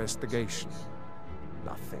 no investigation,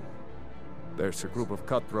 nothing. There's a group of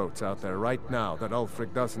cutthroats out there right now that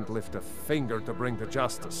Ulfric doesn't lift a finger to bring to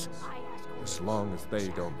justice, as long as they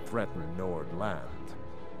don't threaten Nord land.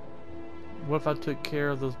 What if I took care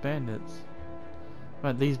of those bandits?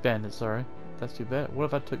 These bandits, sorry. That's too bad. What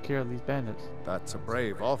if I took care of these bandits? That's a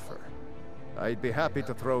brave offer. I'd be happy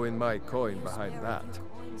to throw in my coin behind that.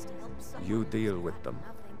 You deal with them.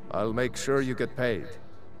 I'll make sure you get paid.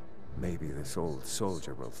 Maybe this old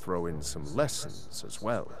soldier will throw in some lessons as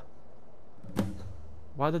well.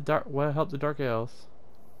 Why help the Dark Elves?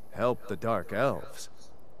 Help the Dark Elves?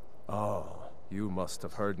 Oh, you must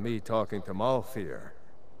have heard me talking to Malfir.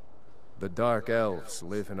 The Dark Elves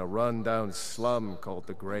live in a run-down slum called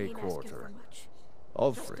the Grey Quarter.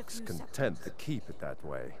 Ulfric's content to keep it that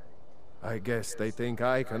way. I guess they think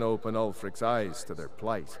I can open Ulfric's eyes to their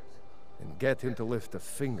plight, and get him to lift a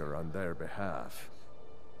finger on their behalf.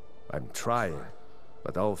 I'm trying,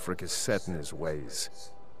 but Ulfric is set in his ways.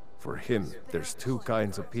 For him, there's two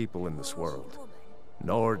kinds of people in this world.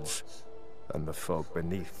 Nords, and the folk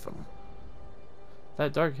beneath them.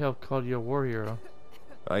 That Dark Elf called you a war hero.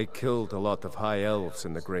 I killed a lot of High Elves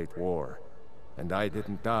in the Great War, and I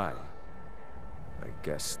didn't die. I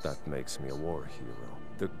guess that makes me a war hero.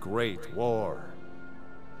 The Great War.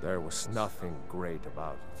 There was nothing great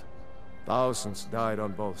about it. Thousands died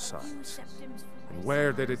on both sides. And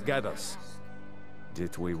where did it get us?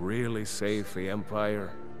 Did we really save the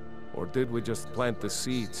Empire? Or did we just plant the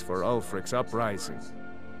seeds for Ulfric's uprising?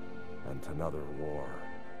 And another war.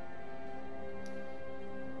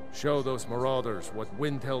 Show those marauders what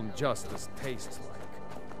WindHelm justice tastes like.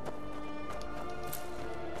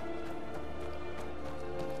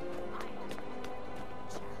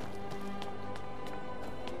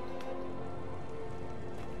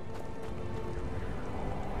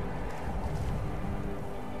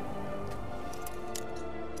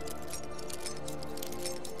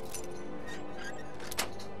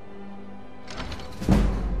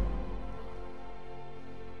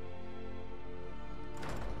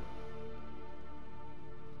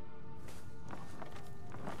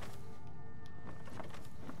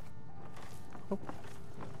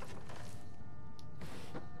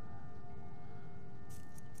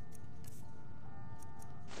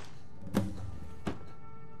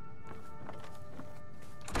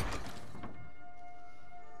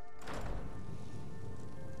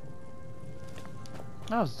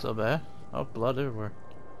 That wasn't so bad. Oh, blood everywhere.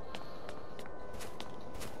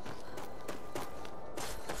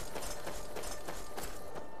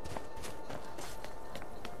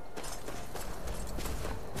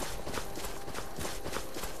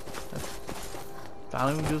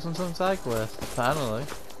 Finally we do some side quests. Finally.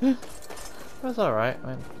 That's alright. I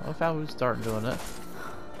mean, I found we would start doing it.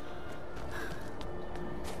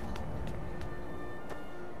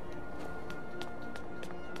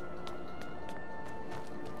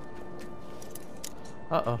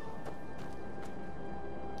 Uh-oh.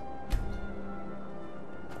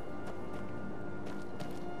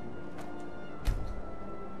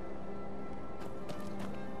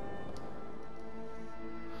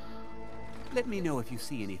 Let me know if you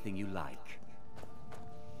see anything you like.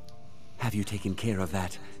 Have you taken care of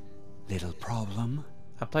that little problem?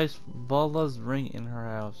 I placed Vala's ring in her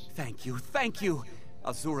house. Thank you, thank you!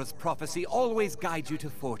 Azura's prophecy always guides you to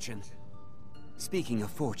fortune. Speaking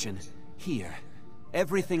of fortune, here.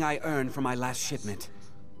 Everything I earned from my last shipment.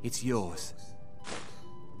 It's yours.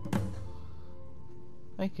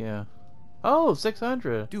 Thank you. Oh,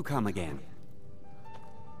 600! Do come again.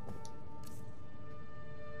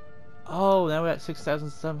 Oh, now we're at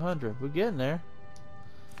 6,700. We're getting there.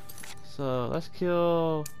 So, let's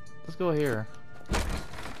go here.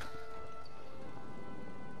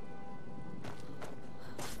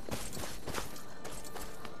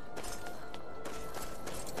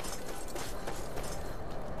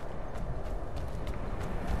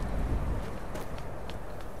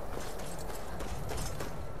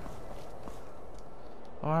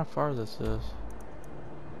 Oh, how far this is.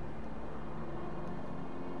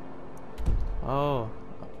 Oh,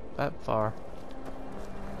 that far.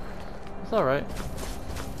 It's alright.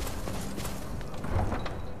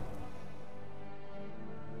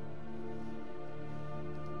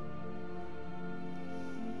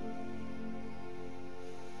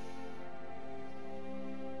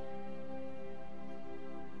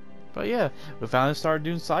 But yeah, we finally started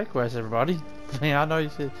doing side quests, everybody. I mean, I know you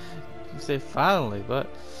say finally, but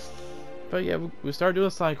yeah, we started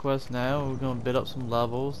doing side quests now. We're gonna build up some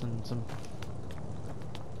levels and some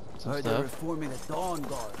stuff. They're reforming the Dawn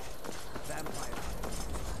Guard. Vampire.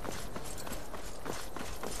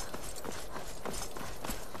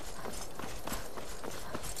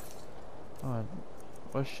 Alright,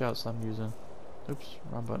 what shouts I'm using? Oops,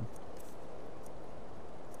 wrong button.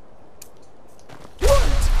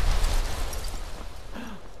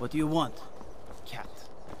 What do you want, cat?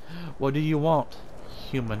 What do you want,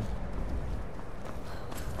 human?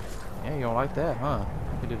 Yeah, you don't like that, huh?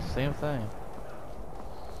 You do the same thing.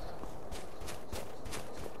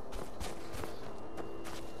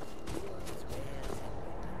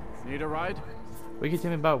 Need a ride? What can you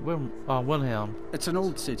tell me about WindHelm? It's an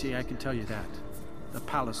old city, I can tell you that. The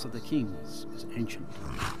Palace of the Kings is ancient.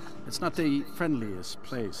 It's not the friendliest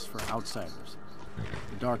place for outsiders.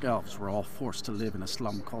 The Dark Elves were all forced to live in a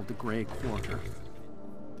slum called the Grey Quarter.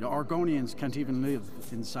 The Argonians can't even live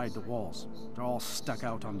inside the walls. They're all stuck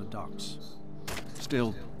out on the docks.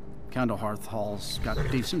 Still, Candlehearth Hall's got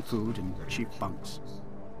decent food and cheap bunks.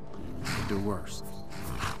 Could do worse.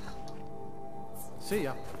 See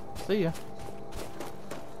ya. See ya.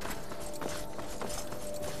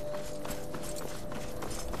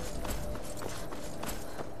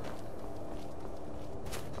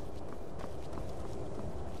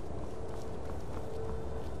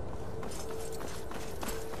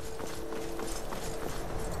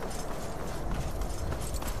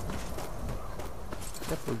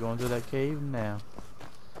 Yep, we're going to that cave now.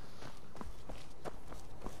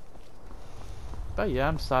 But yeah,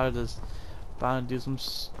 I'm excited to finally do some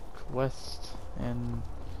quests and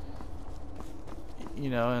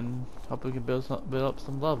and hope we can build up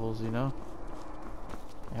some levels, I'm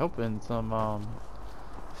hoping some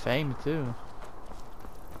fame too.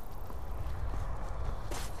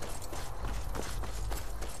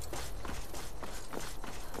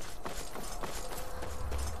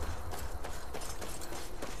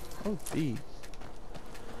 Oh, bees.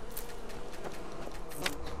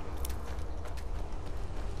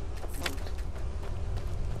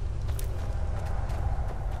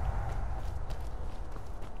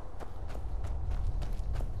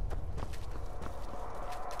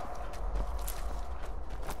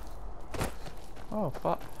 Oh,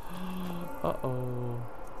 fuck. Uh-oh.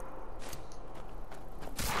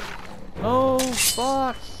 Oh,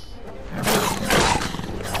 fuck!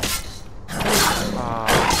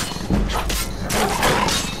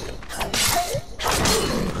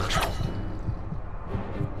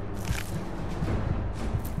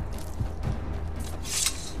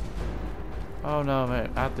 Oh no,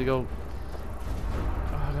 man, I have to go.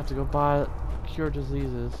 Oh, I have to go buy cure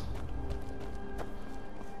diseases.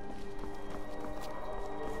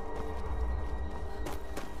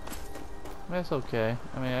 That's okay.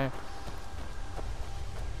 I mean,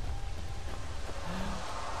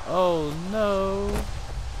 Oh no.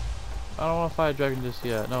 don't want to fight a dragon just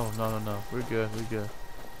yet. No. We're good.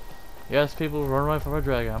 Yes, people, run away from a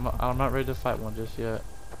dragon. I'm not ready to fight one just yet.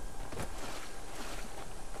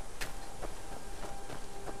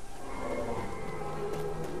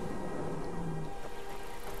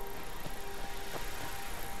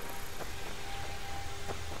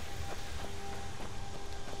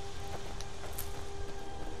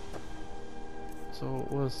 So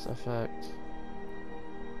what was effect?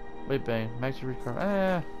 Wait, bang. Max your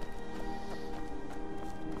recur.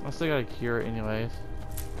 I still gotta cure it anyways.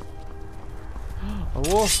 A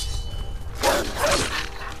wolf!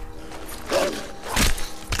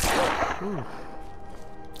 Ooh.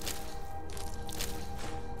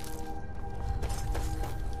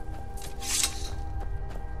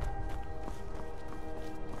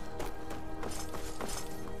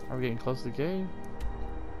 Are we getting close to the cave?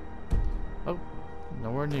 Oh,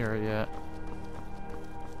 nowhere near it yet.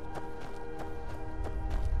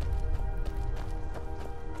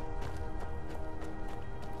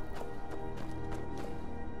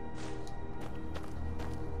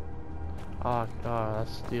 Oh god,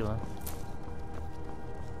 that's stealing.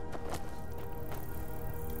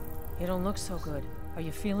 You don't look so good. Are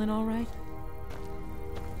you feeling all right?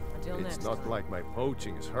 Until It's next not time. like my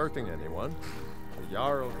poaching is hurting anyone. The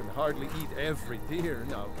Jarl can hardly eat every deer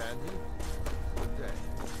now, can he? Good day.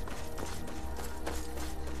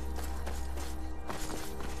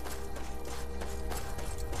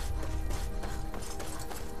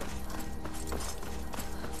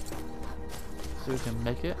 So we can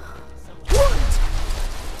make it.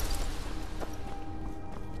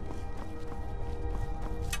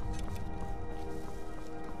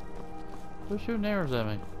 Who's shooting arrows at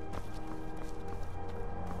me?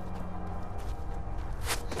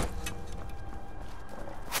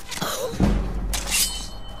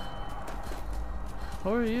 Who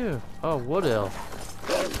are you? Oh, wood elf.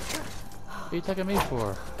 What are you taking me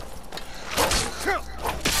for?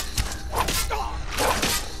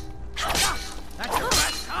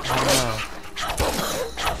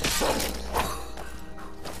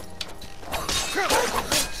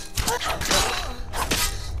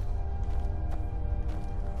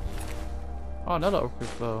 Oh, another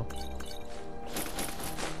orcish bow.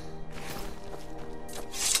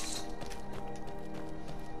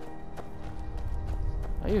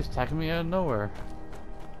 He was attacking me out of nowhere.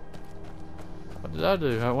 What did I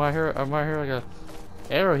do? I'm right here like a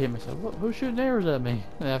arrow hit me. I said, who's shooting arrows at me?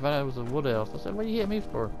 And I found out it was a wood elf. I said, what you hit me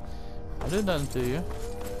for? I did nothing to you.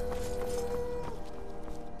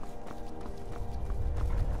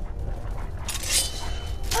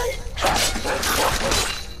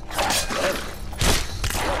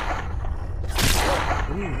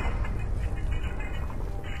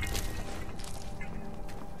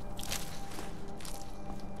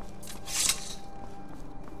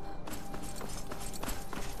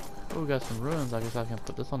 Oh, we got some ruins. I guess I can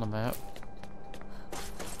put this on the map.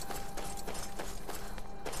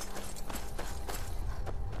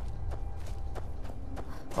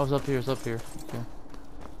 Oh, it's up here. Okay.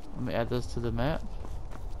 Let me add this to the map.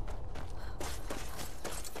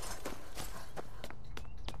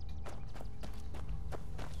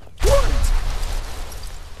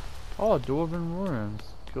 Oh, Dwarven ruins.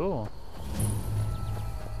 Cool.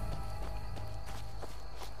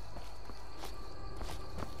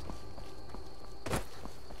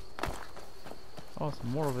 Oh,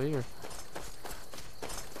 some more over here.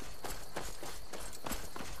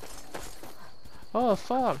 Oh, a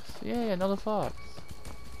fox! Yay, another fox.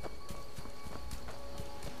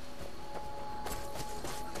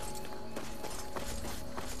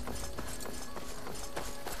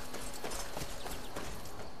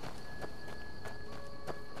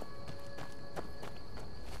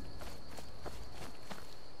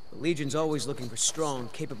 The Legion's always looking for strong,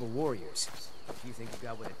 capable warriors. If you think you've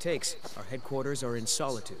got what it takes, our headquarters are in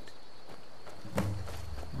Solitude.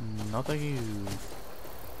 No, thank you.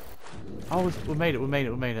 Oh, we made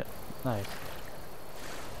it. Nice.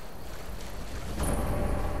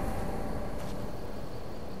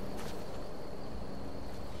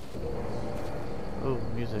 Oh,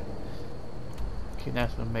 music. Okay, now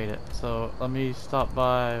we made it. So let me stop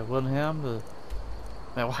by WindHelm,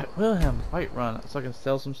 WindHelm Whiterun, so I can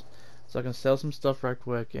sell some stuff right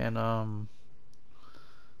quick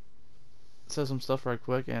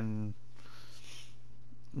and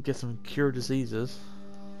get some cure diseases.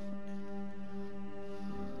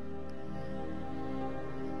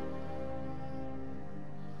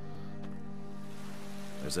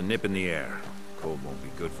 There's a nip in the air. Cold won't be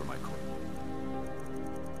good for my court.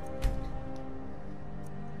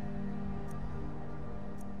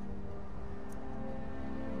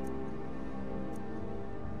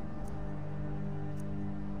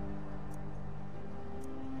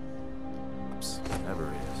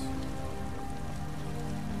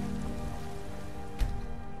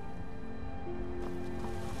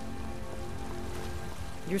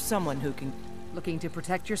 You're someone who can... Looking to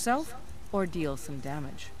protect yourself? Or deal some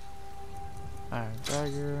damage? Iron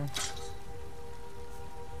dagger.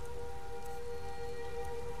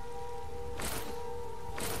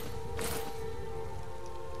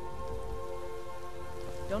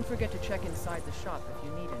 Don't forget to check inside the shop if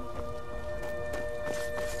you need anything.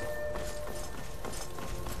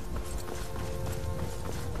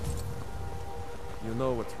 You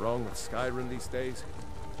know what's wrong with Skyrim these days?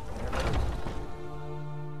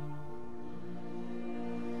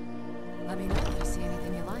 Let me know if you see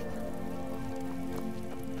anything you like.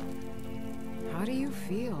 How do you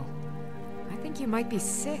feel? I think you might be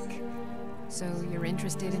sick. So you're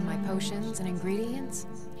interested in my potions and ingredients?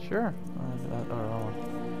 Sure.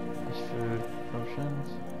 That's food, potions.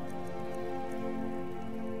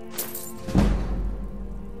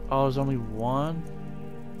 Oh, there's only one?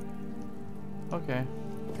 Okay.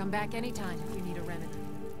 Come back anytime if you need a remedy.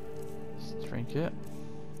 Let's drink it.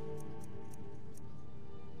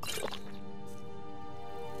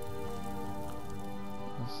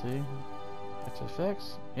 Let's see. XFX.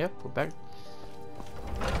 Yep, we're back.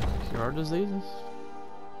 Cure our diseases.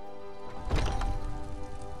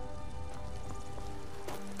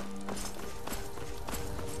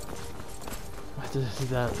 I didn't see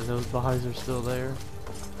that those bodies are still there.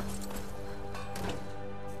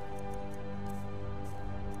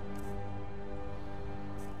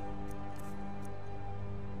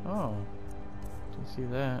 Oh, didn't see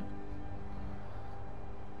that.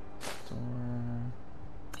 Door.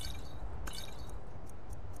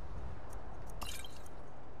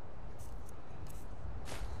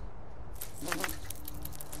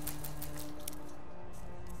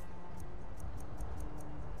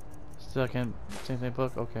 Still can't same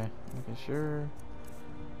book. Okay, making sure.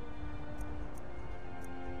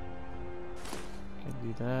 Can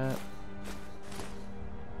do that.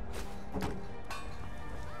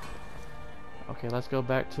 Okay, let's go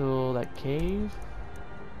back to that cave.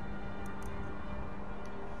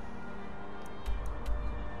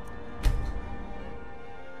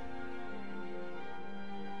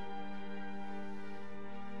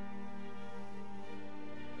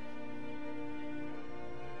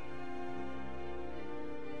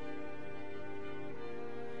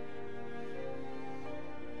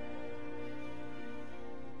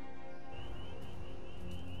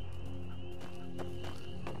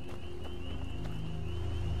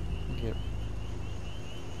 Get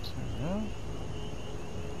turn around.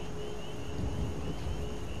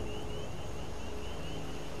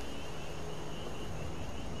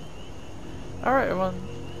 Alright everyone,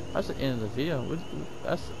 that's the end of the video.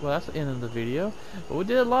 That's the end of the video. But we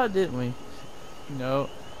did a lot, didn't we? You know,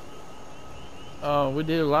 we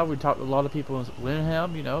did a lot. We talked to a lot of people in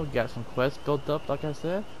WindHelm. You know, got some quests built up, like I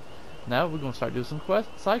said. Now we're gonna start doing some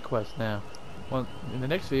side quests now. Well, in the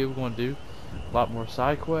next video, we're gonna do a lot more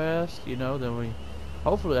side quests, you know. Then we,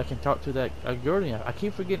 hopefully, I can talk to that girl. I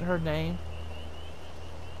keep forgetting her name.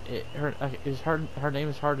 Her name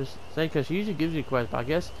is hard to say because she usually gives you a quest. But I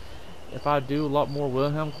guess if I do a lot more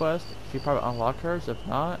WindHelm quests, she probably unlock hers. If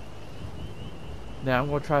not, now I'm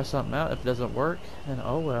gonna try something out. If it doesn't work, then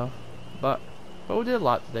oh well. But we did a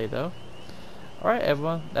lot today, though. All right,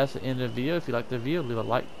 everyone. That's the end of the video. If you liked the video, leave a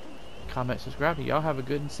like, comment, subscribe. Y'all have a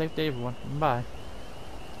good and safe day, everyone. Bye.